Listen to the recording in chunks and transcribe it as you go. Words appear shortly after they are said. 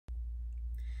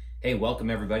Hey, welcome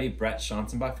everybody. Bret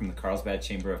Schanzenbach from the Carlsbad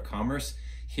Chamber of Commerce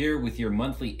here with your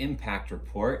monthly impact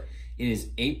report. It is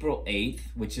April 8th,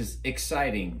 which is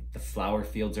exciting. The flower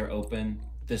fields are open.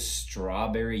 The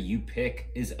strawberry you pick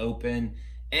is open.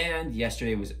 And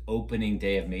yesterday was opening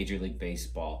day of Major League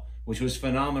Baseball, which was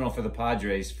phenomenal for the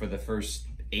Padres for the first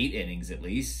 8 innings at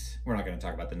least. We're not going to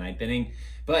talk about the 9th inning,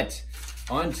 but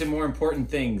on to more important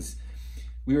things.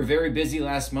 We were very busy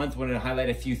last month. Wanted to highlight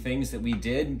a few things that we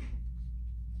did.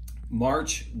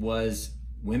 March was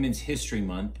Women's History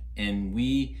Month, and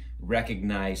we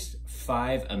recognized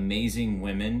 5 amazing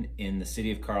women in the city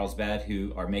of Carlsbad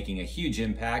who are making a huge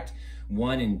impact.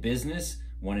 1 in business,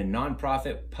 1 in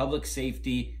nonprofit, public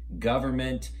safety,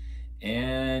 government,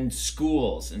 and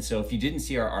schools. And so if you didn't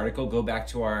see our article, go back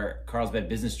to our Carlsbad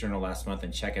Business Journal last month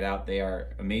and check it out. They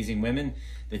are amazing women.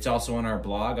 It's also on our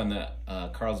blog on the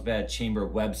Carlsbad Chamber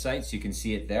website, so you can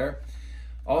see it there.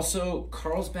 Also,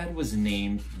 Carlsbad was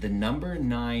named the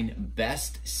 #9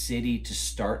 best city to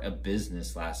start a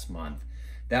business last month.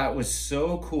 That was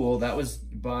so cool. That was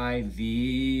by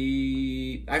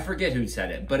I forget who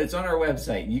said it, but it's on our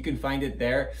website. You can find it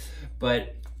there.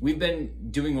 But we've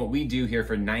been doing what we do here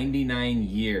for 99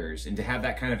 years, and to have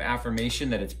that kind of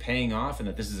affirmation that it's paying off and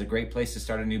that this is a great place to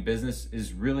start a new business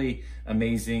is really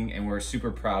amazing, and we're super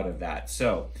proud of that.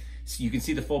 So you can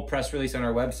see the full press release on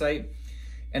our website.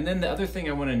 And then the other thing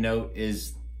I want to note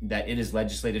is that it is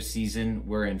legislative season.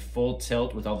 We're in full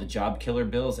tilt with all the job killer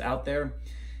bills out there.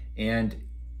 And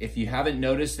if you haven't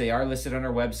noticed, they are listed on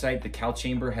our website. The Cal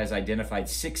Chamber has identified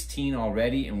 16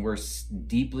 already, and we're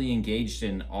deeply engaged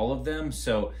in all of them.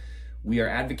 So we are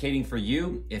advocating for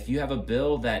you. If you have a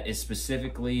bill that is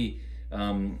specifically,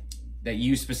 that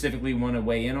you specifically want to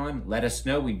weigh in on, let us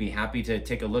know. We'd be happy to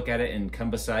take a look at it and come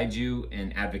beside you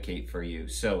and advocate for you.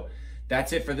 So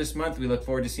that's it for this month. We look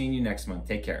forward to seeing you next month.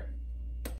 Take care.